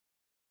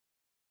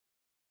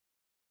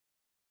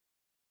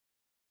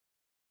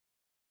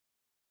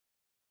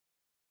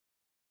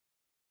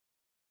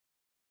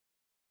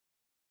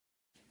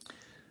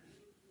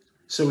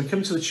So we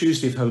come to the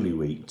Tuesday of Holy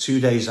Week,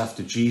 2 days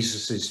after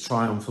Jesus'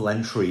 triumphal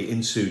entry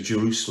into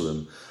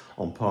Jerusalem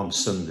on Palm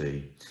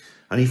Sunday.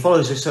 And he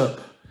follows this up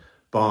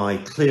by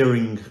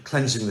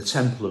cleansing the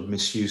temple of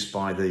misuse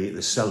by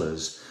the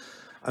sellers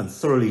and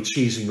thoroughly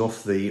cheesing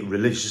off the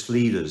religious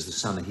leaders, the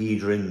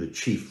Sanhedrin, the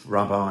chief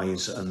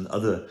rabbis and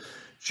other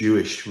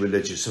Jewish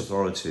religious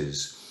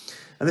authorities.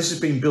 And this has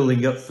been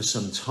building up for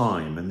some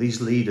time, and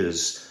these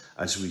leaders,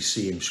 as we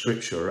see in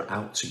scripture, are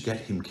out to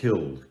get him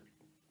killed.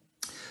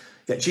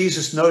 Yet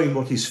Jesus, knowing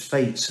what his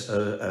fate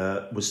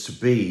was to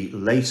be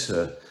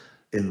later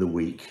in the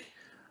week,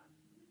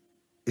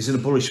 is in a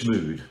bullish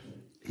mood.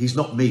 He's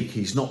not meek,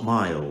 he's not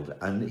mild,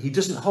 and he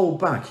doesn't hold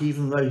back,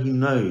 even though he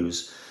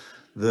knows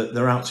that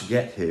they're out to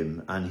get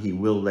him and he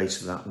will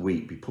later that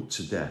week be put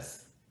to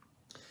death.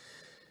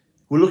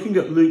 We're looking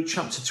at Luke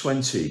chapter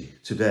 20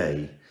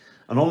 today,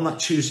 and on that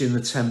Tuesday in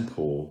the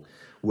temple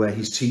where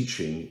he's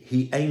teaching,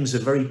 he aims a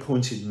very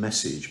pointed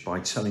message by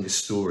telling a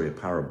story, a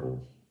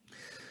parable.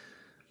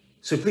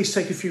 So please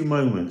take a few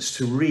moments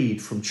to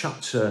read from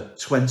chapter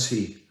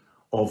 20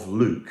 of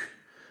Luke,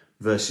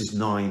 verses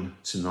 9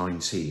 to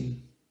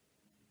 19.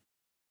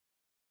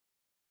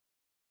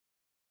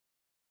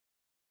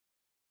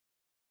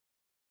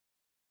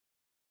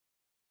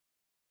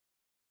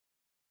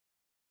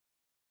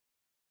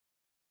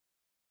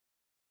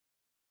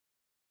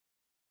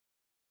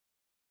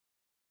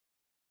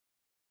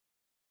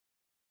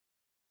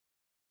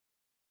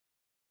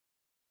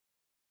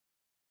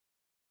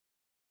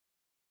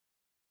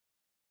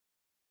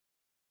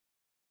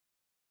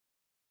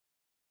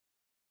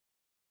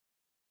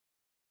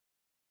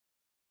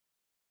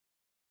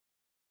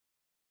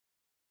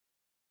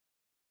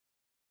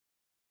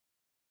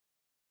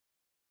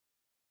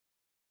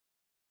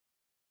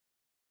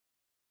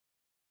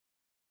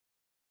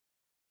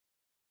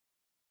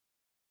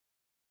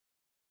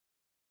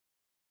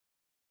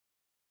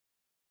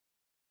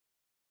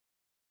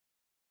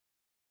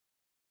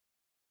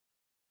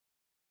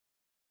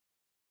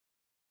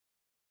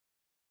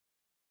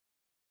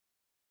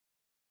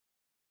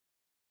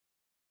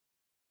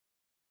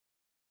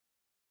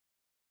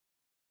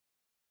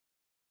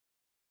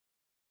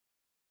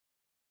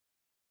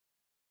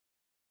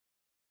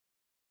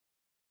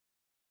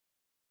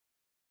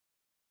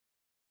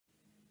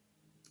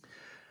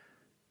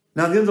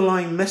 Now, the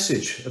underlying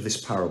message of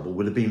this parable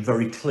would have been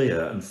very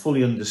clear and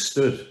fully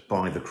understood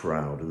by the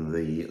crowd and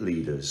the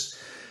leaders,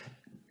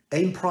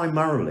 aimed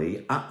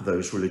primarily at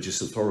those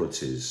religious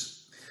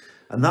authorities,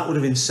 and that would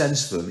have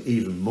incensed them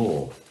even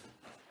more.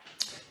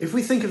 If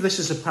we think of this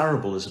as a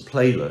parable, as a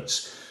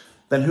playlet,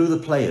 then who are the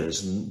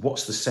players and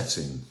what's the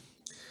setting?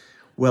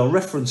 Well,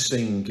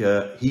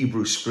 referencing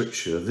Hebrew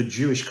scripture, the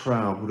Jewish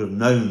crowd would have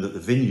known that the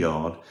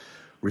vineyard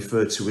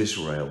referred to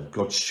Israel,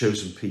 God's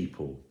chosen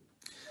people.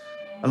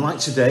 And like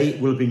today,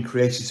 it will have been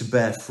created to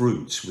bear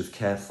fruit with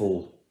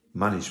careful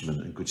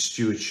management and good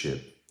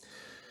stewardship.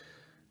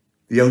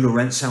 The owner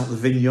rents out the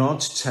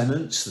vineyard to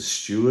tenants, the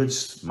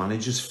stewards,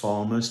 managers,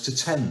 farmers, to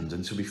tend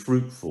and to be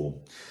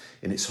fruitful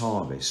in its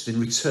harvest in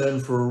return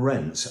for a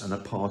rent and a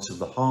part of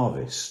the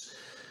harvest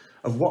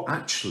of what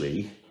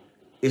actually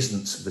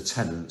isn't the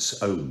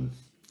tenant's own.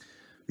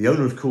 The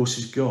owner, of course,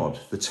 is God.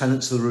 The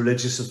tenants are the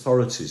religious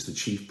authorities, the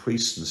chief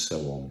priests and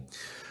so on,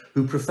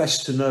 who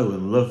profess to know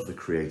and love the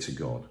Creator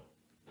God.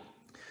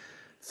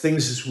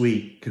 Things, as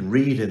we can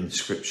read in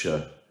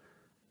scripture,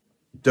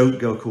 don't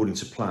go according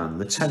to plan.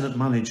 The tenant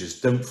managers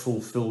don't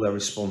fulfill their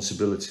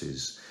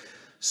responsibilities.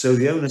 So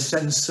the owner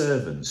sends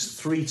servants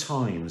 3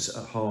 times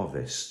at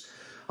harvest,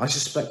 I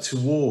suspect to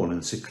warn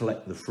and to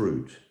collect the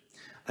fruit.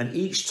 And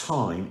each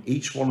time,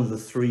 each one of the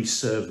 3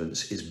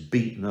 servants is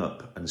beaten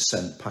up and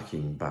sent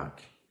packing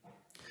back.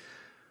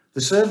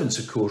 The servants,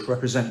 of course,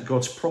 represent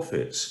God's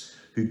prophets,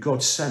 who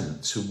God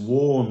sent to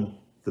warn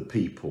the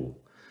people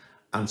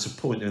and to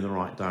point them in the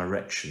right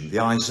direction,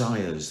 the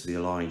Isaiahs, the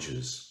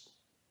Elijahs.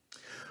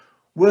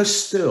 Worse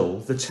still,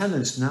 the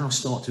tenants now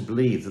start to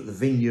believe that the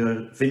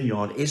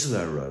vineyard is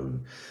their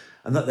own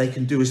and that they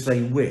can do as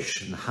they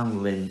wish and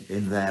handle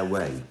in their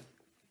way.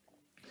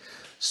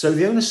 So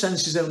the owner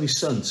sends his only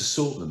son to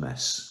sort the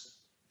mess,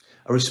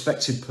 a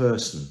respected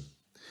person.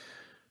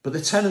 But the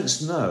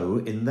tenants know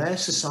in their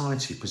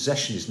society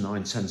possession is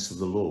 9/10 of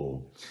the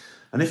law.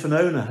 And if an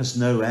owner has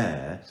no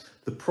heir,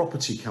 the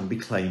property can be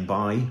claimed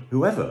by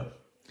whoever.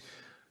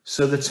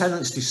 So the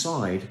tenants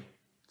decide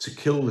to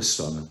kill the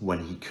son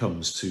when he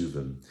comes to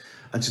them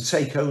and to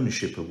take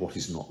ownership of what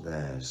is not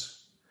theirs.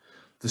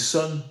 The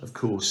son, of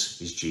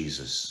course, is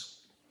Jesus.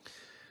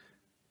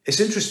 It's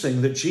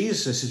interesting that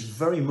Jesus is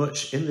very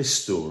much in this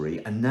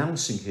story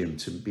announcing him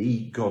to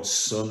be God's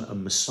son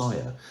and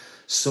Messiah,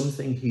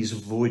 something he's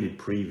avoided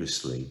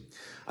previously.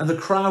 And the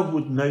crowd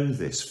would know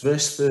this.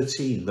 Verse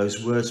 13,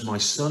 those words, "My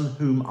son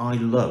whom I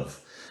love,"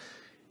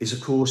 is of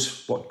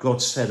course what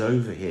God said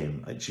over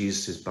him at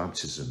Jesus'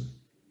 baptism.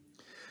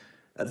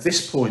 At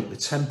this point, the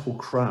temple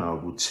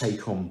crowd would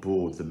take on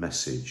board the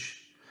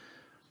message,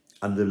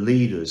 and the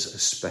leaders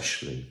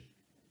especially.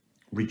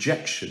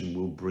 Rejection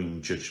will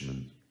bring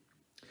judgment.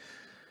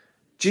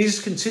 Jesus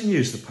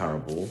continues the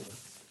parable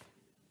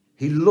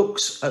He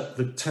looks at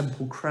the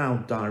temple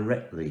crowd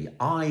directly,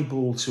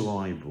 eyeball to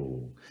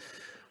eyeball.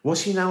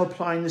 Was he now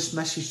applying this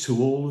message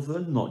to all of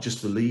them, not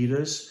just the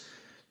leaders?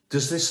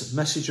 Does this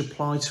message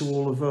apply to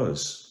all of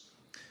us,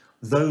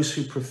 those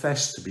who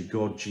profess to be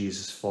God,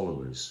 Jesus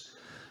followers?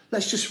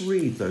 Let's just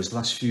read those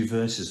last few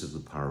verses of the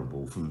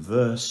parable from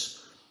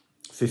verse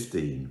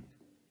 15.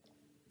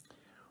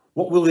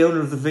 What will the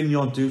owner of the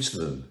vineyard do to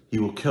them? He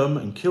will come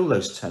and kill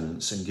those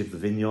tenants and give the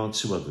vineyard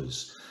to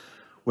others.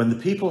 When the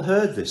people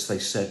heard this, they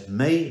said,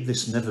 "May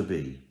this never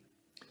be."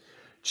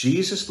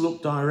 Jesus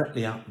looked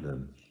directly at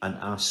them and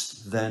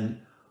asked,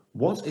 "Then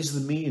what is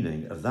the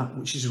meaning of that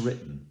which is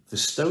written? The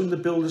stone the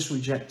builders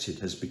rejected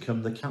has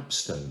become the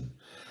capstone.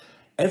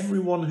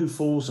 Everyone who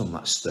falls on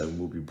that stone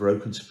will be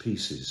broken to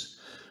pieces,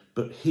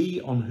 but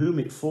he on whom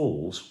it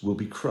falls will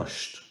be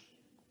crushed."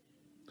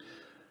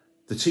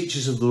 The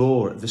teachers of the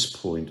law at this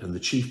point and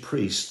the chief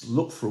priests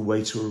looked for a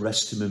way to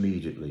arrest him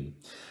immediately,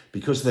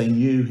 because they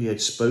knew he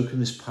had spoken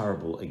this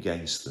parable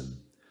against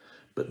them,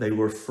 but they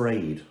were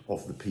afraid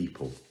of the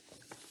people.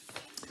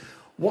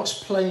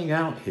 What's playing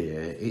out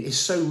here is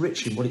so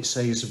rich in what it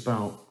says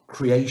about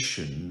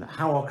creation,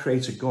 how our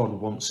Creator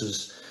God wants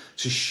us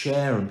to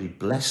share and be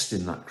blessed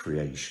in that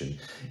creation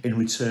in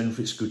return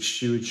for its good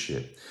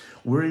stewardship.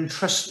 We're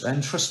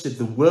entrusted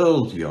the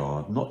world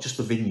yard, not just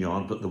the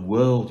vineyard, but the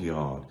world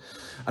yard,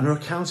 and are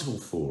accountable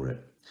for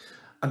it.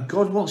 And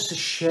God wants to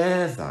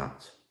share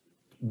that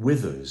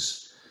with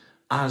us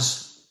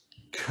as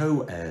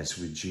co-heirs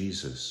with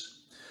Jesus.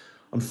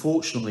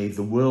 Unfortunately,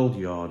 the world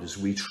yard, as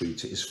we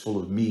treat it, is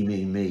full of me,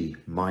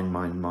 mine,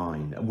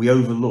 mine, and we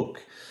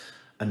overlook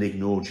and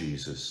ignore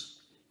Jesus.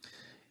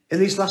 In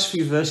these last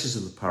few verses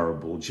of the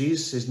parable,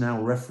 Jesus is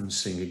now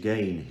referencing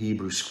again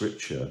Hebrew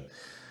scripture,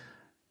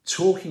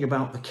 talking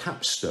about the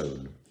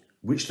capstone,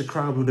 which the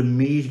crowd would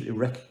immediately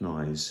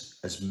recognize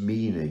as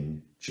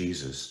meaning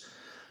Jesus.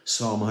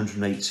 Psalm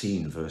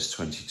 118, verse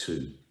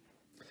 22.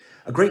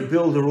 A great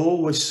builder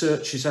always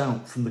searches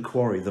out from the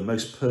quarry the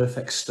most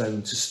perfect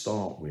stone to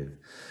start with,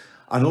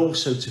 and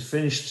also to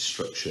finish the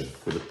structure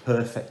with a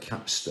perfect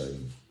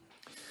capstone.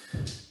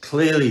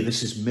 Clearly,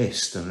 this is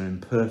missed and an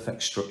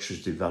imperfect structure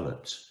is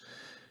developed.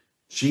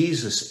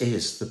 Jesus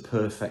is the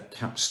perfect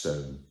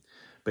capstone,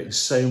 but in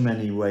so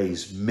many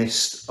ways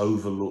missed,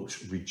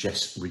 overlooked,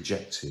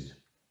 rejected.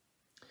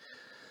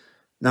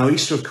 Now,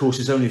 Easter, of course,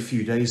 is only a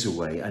few days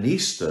away, and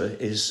Easter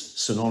is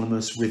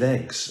synonymous with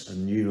eggs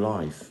and new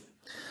life.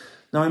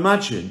 Now,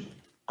 imagine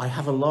I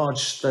have a large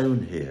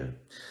stone here,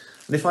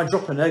 and if I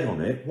drop an egg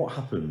on it, what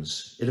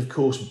happens? It, of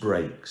course,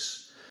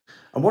 breaks.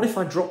 And what if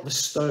I drop the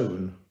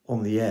stone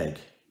on the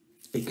egg?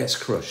 It gets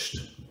crushed.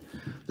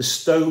 The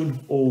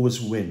stone always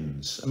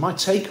wins. And my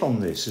take on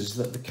this is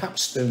that the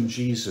capstone,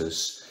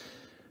 Jesus,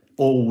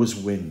 always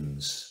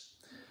wins.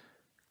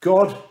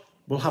 God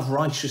will have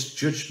righteous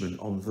judgment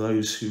on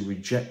those who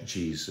reject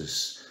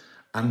Jesus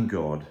and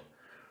God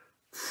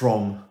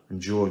from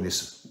enjoying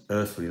this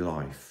earthly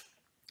life.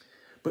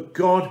 But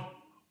God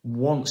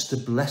wants to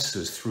bless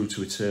us through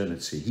to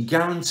eternity. He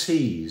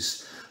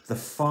guarantees the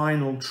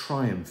final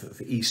triumph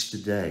of Easter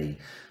Day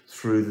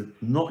through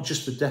not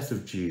just the death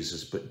of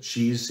Jesus, but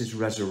Jesus'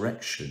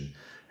 resurrection,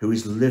 who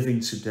is living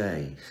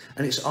today.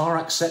 And it's our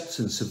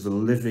acceptance of the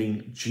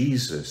living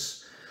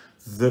Jesus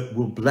that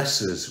will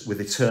bless us with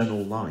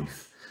eternal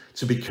life,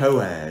 to be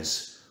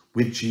co-heirs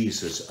with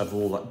Jesus of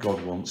all that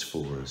God wants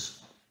for us.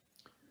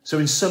 So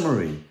in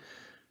summary,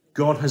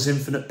 God has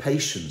infinite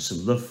patience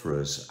and love for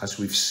us, as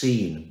we've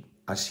seen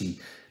as he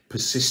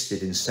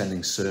persisted in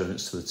sending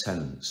servants to the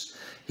tenants.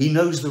 He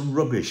knows the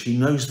rubbish, he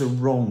knows the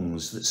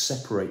wrongs that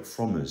separate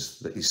from us,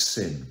 that is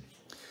sin.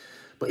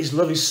 But his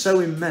love is so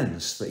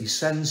immense that he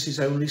sends his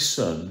only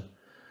son,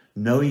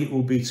 knowing it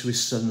will be to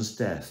his son's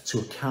death, to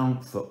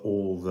account for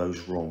all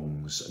those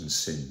wrongs and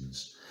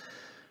sins.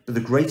 But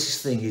the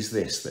greatest thing is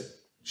this, that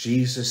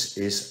Jesus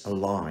is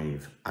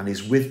alive and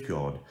is with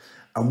God.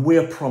 And we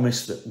are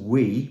promised that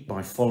we,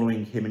 by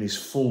following him in his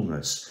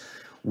fullness,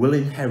 will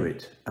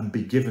inherit and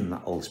be given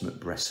that ultimate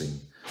blessing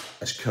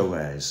as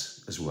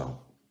co-heirs as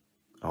well.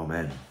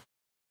 Amen.